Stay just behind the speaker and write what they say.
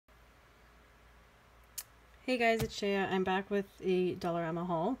Hey guys, it's Shaya. I'm back with a Dollarama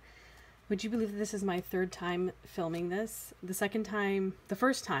haul. Would you believe that this is my third time filming this? The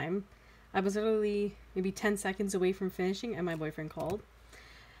first time, I was literally maybe 10 seconds away from finishing and my boyfriend called.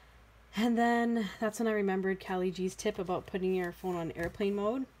 And then that's when I remembered Callie G's tip about putting your phone on airplane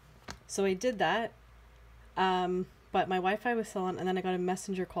mode. So I did that, but my Wi-Fi was still on and then I got a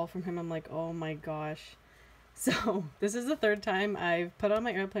messenger call from him. I'm like, oh my gosh. So this is the third time I've put on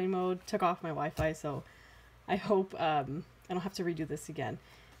my airplane mode, took off my Wi-Fi, so I hope I don't have to redo this again.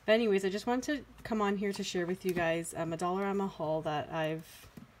 But anyways, I just wanted to come on here to share with you guys a Dollarama haul that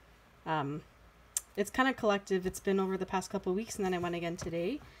it's kind of collective. It's been over the past couple of weeks and then I went again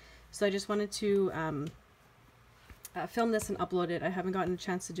today. So I just wanted to film this and upload it. I haven't gotten a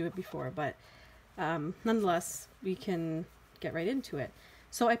chance to do it before, but nonetheless, we can get right into it.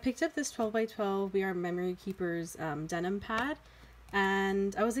 So I picked up this 12 by 12 We Are Memory Keepers denim pad.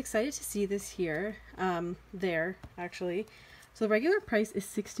 And I was excited to see this here, there actually. So the regular price is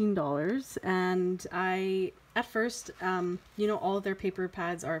 $16, and at first, you know, all of their paper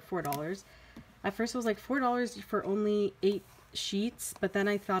pads are $4. At first it was like $4 for only 8 sheets, but then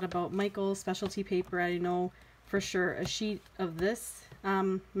I thought about Michael's specialty paper. I know for sure a sheet of this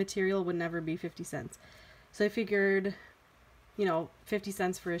material would never be 50 cents. So I figured, you know, 50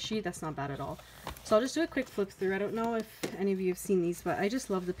 cents for a sheet, that's not bad at all. So I'll just do a quick flip through. I don't know if any of you have seen these, but I just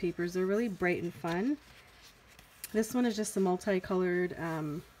love the papers. They're really bright and fun. This one is just a multicolored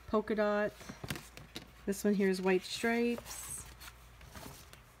polka dot. This one here is white stripes.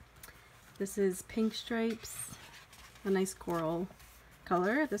 This is pink stripes, a nice coral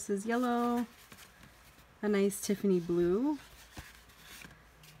color. This is yellow, a nice Tiffany blue.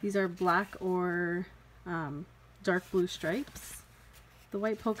 These are black or dark blue stripes, the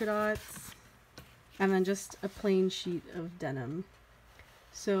white polka dots, and then just a plain sheet of denim.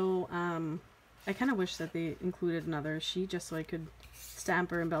 So I kind of wish that they included another sheet just so I could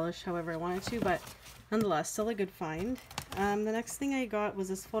stamp or embellish however I wanted to, but nonetheless, still a good find. The next thing I got was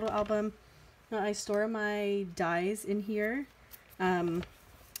this photo album. I store my dies in here, and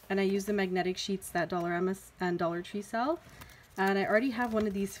I use the magnetic sheets that Dollarama and Dollar Tree sell. And I already have one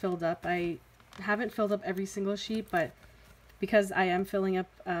of these filled up. I haven't filled up every single sheet, but because I am filling up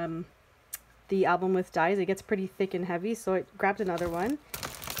the album with dies, it gets pretty thick and heavy, so I grabbed another one.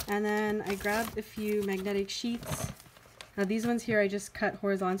 And then I grabbed a few magnetic sheets. Now these ones here I just cut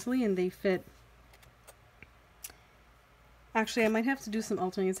horizontally and they fit. Actually, I might have to do some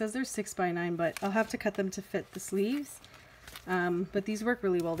altering. It says they're 6 by 9, but I'll have to cut them to fit the sleeves. But these work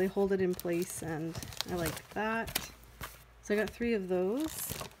really well. They hold it in place and I like that. So I got 3 of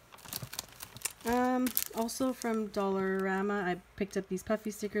those. Also from Dollarama, I picked up these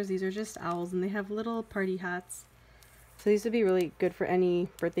puffy stickers. These are just owls and they have little party hats. So these would be really good for any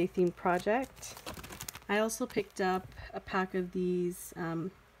birthday themed project. I also picked up a pack of these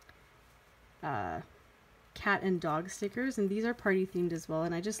cat and dog stickers, and these are party themed as well,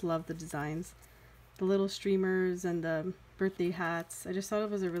 and I just love the designs. The little streamers and the birthday hats. I just thought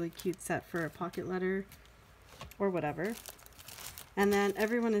it was a really cute set for a pocket letter or whatever. And then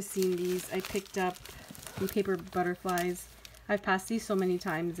everyone has seen these. I picked up the paper butterflies. I've passed these so many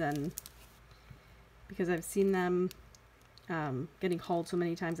times, and because I've seen them getting hauled so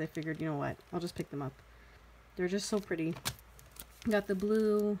many times, I figured, you know what, I'll just pick them up. They're just so pretty. I got the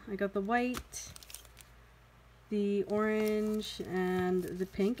blue, I got the white, the orange, and the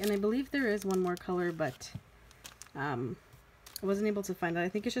pink, and I believe there is one more color, but I wasn't able to find it. I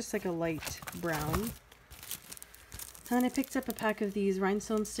think it's just like a light brown. And then I picked up a pack of these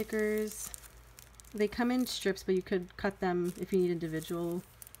rhinestone stickers. They come in strips, but you could cut them if you need individual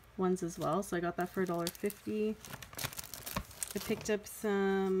ones as well. So I got that for $1.50. I picked up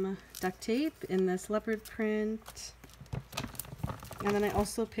some duct tape in this leopard print. And then I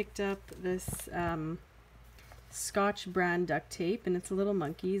also picked up this Scotch brand duct tape, and it's a little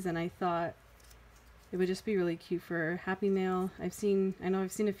monkeys, and I thought it would just be really cute for Happy Mail. I know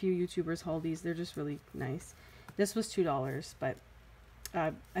I've seen a few YouTubers haul these. They're just really nice. This was $2, but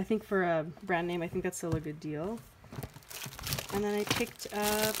I think for a brand name, I think that's still a good deal. And then I picked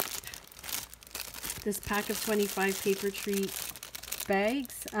up this pack of 25 Paper Treat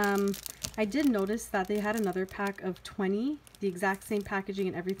bags. I did notice that they had another pack of 20, the exact same packaging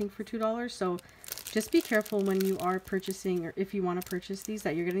and everything for $2. So just be careful when you are purchasing, or if you want to purchase these,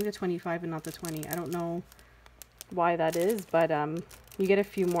 that you're getting the 25 and not the 20. I don't know why that is, but you get a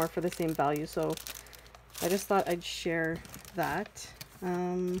few more for the same value. So I just thought I'd share that.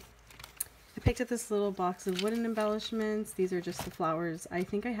 I picked up this little box of wooden embellishments. These are just the flowers. I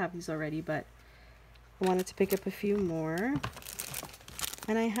think I have these already, but I wanted to pick up a few more.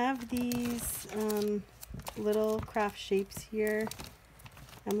 And I have these little craft shapes here.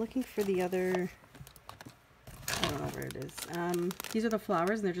 I'm looking for the other, I don't know where it is. These are the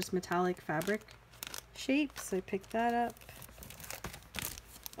flowers and they're just metallic fabric shapes. So I picked that up.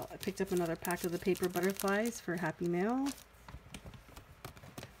 Oh, I picked up another pack of the paper butterflies for Happy Mail.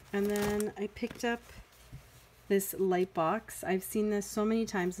 And then I picked up this light box. I've seen this so many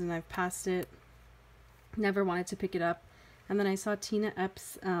times and I've passed it. Never wanted to pick it up. And then I saw Tina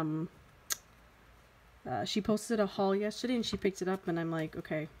Epps, she posted a haul yesterday and she picked it up and I'm like,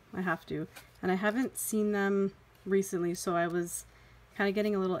 okay, I have to. And I haven't seen them recently, so I was kind of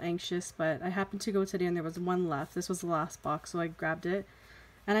getting a little anxious, but I happened to go today and there was one left. This was the last box, so I grabbed it.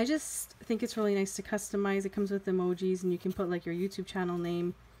 And I just think it's really nice to customize. It comes with emojis and you can put like your YouTube channel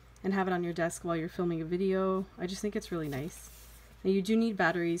name and have it on your desk while you're filming a video. I just think it's really nice. Now you do need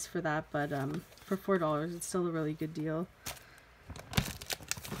batteries for that, but for $4 it's still a really good deal.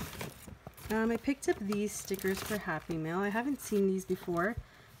 I picked up these stickers for Happy Mail. I haven't seen these before.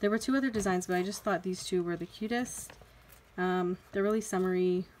 There were two other designs, but I just thought these two were the cutest. They're really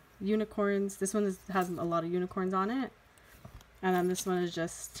summery unicorns. This one has a lot of unicorns on it. And then this one is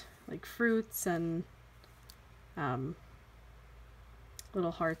just like fruits and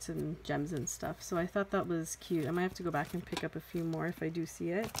little hearts and gems and stuff. So I thought that was cute. I might have to go back and pick up a few more if I do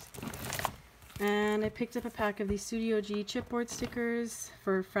see it. And I picked up a pack of these Studio G chipboard stickers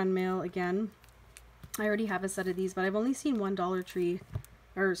for friend mail again. I already have a set of these, but I've only seen one Dollarama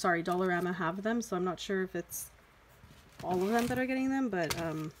have them, so I'm not sure if it's all of them that are getting them, but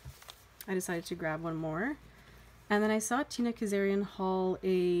I decided to grab one more. And then I saw Tina Kazarian haul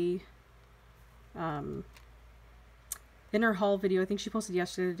a in her haul video, I think she posted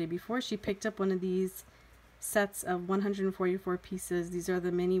yesterday or the day before, she picked up one of these sets of 144 pieces. These are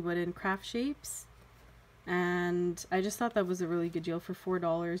the mini wooden craft shapes, and I just thought that was a really good deal. For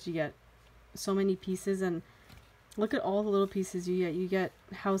 $4 you get so many pieces, and look at all the little pieces you get. You get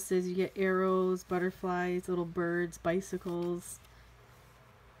houses, you get arrows, butterflies, little birds, bicycles.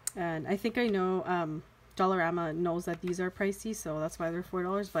 And I think I know Dollarama knows that these are pricey, so that's why they're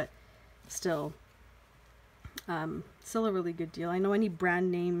 $4, but still still a really good deal. I know any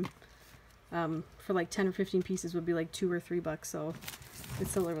brand name for like 10 or 15 pieces would be like $2 or $3, so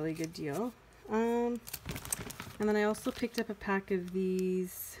it's still a really good deal. And then I also picked up a pack of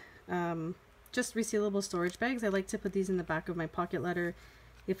these just resealable storage bags. I like to put these in the back of my pocket letter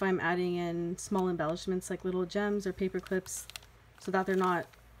if I'm adding in small embellishments like little gems or paper clips, so that they're not,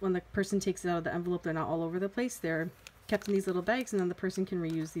 when the person takes it out of the envelope, they're not all over the place. They're kept in these little bags, and then the person can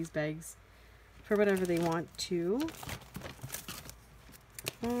reuse these bags for whatever they want to.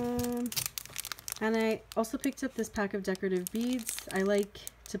 And I also picked up this pack of decorative beads. I like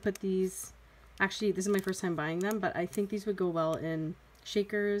to put these, actually this is my first time buying them, but I think these would go well in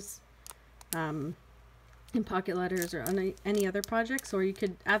shakers, in pocket letters, or on any other projects. Or you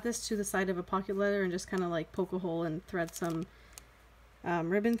could add this to the side of a pocket letter and just kind of like poke a hole and thread some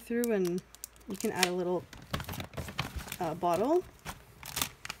ribbon through, and you can add a little bottle.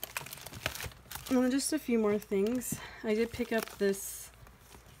 And then just a few more things. I did pick up this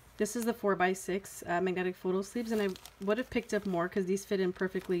is the 4x6 magnetic photo sleeves, and I would have picked up more because these fit in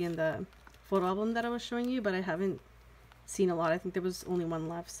perfectly in the photo album that I was showing you, but I haven't seen a lot. I think there was only one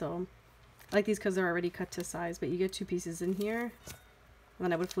left, so I like these because they're already cut to size, but you get 2 pieces in here. And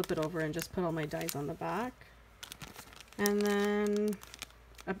then I would flip it over and just put all my dies on the back. And then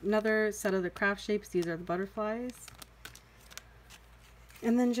another set of the craft shapes. These are the butterflies.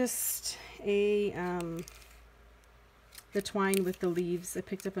 And then just a the twine with the leaves. I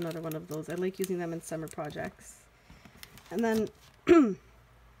picked up another one of those. I like using them in summer projects. And then I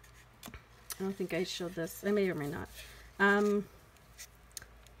don't think I showed this. I may or may not.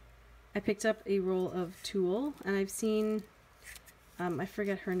 I picked up a roll of tulle, and I've seen I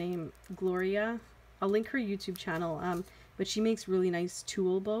forget her name, Gloria. I'll link her YouTube channel, but she makes really nice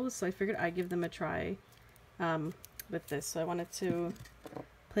tulle bows, so I figured I'd give them a try with this. So I wanted to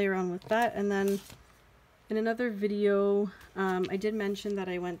play around with that. And then in another video, I did mention that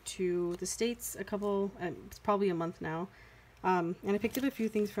I went to the States it's probably a month now, and I picked up a few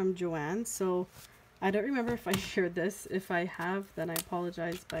things from Joanne. So I don't remember if I shared this. If I have, then I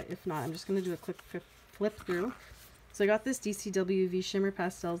apologize, but if not, I'm just going to do a quick flip through. So I got this DCWV Shimmer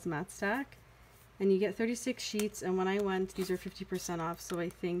Pastels matte stack, and you get 36 sheets, and when I went, these are 50% off, so I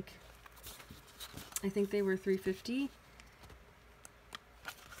think they were $3.50. Sorry,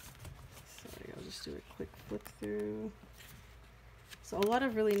 I'll just do a quick flip through. So a lot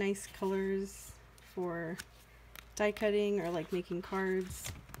of really nice colors for die cutting or like making cards.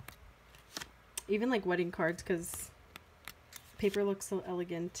 Even like wedding cards, because paper looks so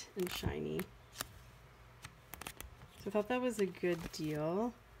elegant and shiny. So I thought that was a good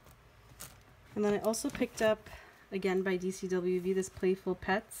deal. And then I also picked up, again by DCWV, this Playful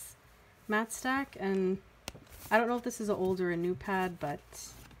Pets mat stack. And I don't know if this is an old or a new pad, but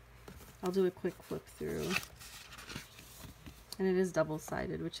I'll do a quick flip through. And it is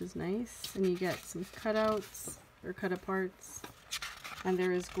double-sided, which is nice. And you get some cutouts or cut-aparts. And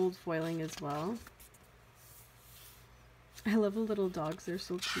there is gold foiling as well. I love the little dogs, they're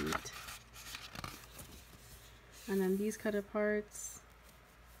so cute. And then these cut-aparts,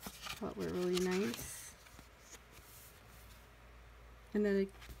 thought were really nice. And then a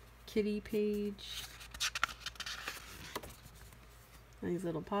kitty page. And these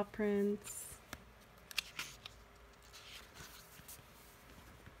little paw prints.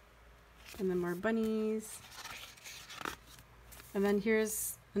 And then more bunnies. And then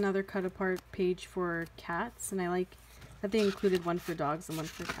here's another cut-apart page for cats. And I like that they included one for dogs and one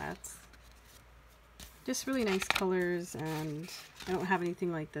for cats. Just really nice colors, and I don't have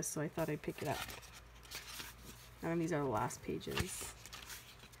anything like this, so I thought I'd pick it up. And these are the last pages.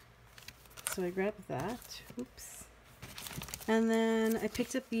 So I grabbed that. Oops. And then I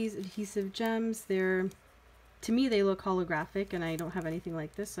picked up these adhesive gems. They're, to me, they look holographic, and I don't have anything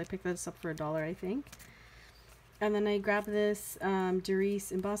like this, so I picked this up for $1, I think. And then I grabbed this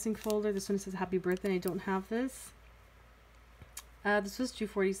Doris embossing folder. This one says Happy Birthday. I don't have this. This was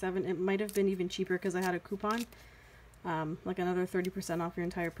 $2.47. It might have been even cheaper because I had a coupon. Like another 30% off your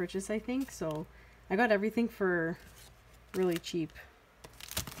entire purchase, I think. So I got everything for really cheap.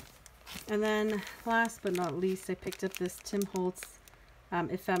 And then last but not least, I picked up this Tim Holtz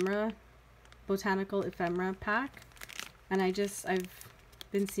ephemera, botanical ephemera pack. And I've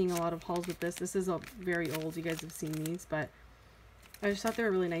been seeing a lot of hauls with this. This is very old. You guys have seen these, but I just thought they were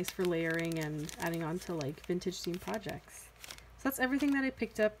really nice for layering and adding on to like vintage theme projects. So that's everything that I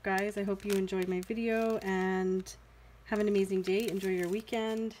picked up, guys. I hope you enjoyed my video and have an amazing day. Enjoy your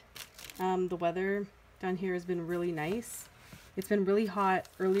weekend. The weather down here has been really nice. It's been really hot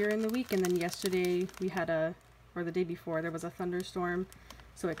earlier in the week, and then yesterday we had or the day before, there was a thunderstorm,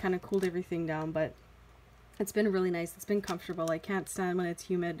 so it kind of cooled everything down, but it's been really nice. It's been comfortable. I can't stand when it's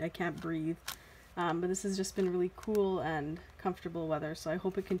humid. I can't breathe. But this has just been really cool and comfortable weather, so I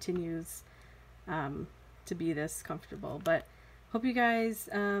hope it continues to be this comfortable. But hope you guys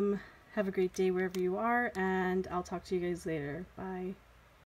have a great day wherever you are, and I'll talk to you guys later. Bye.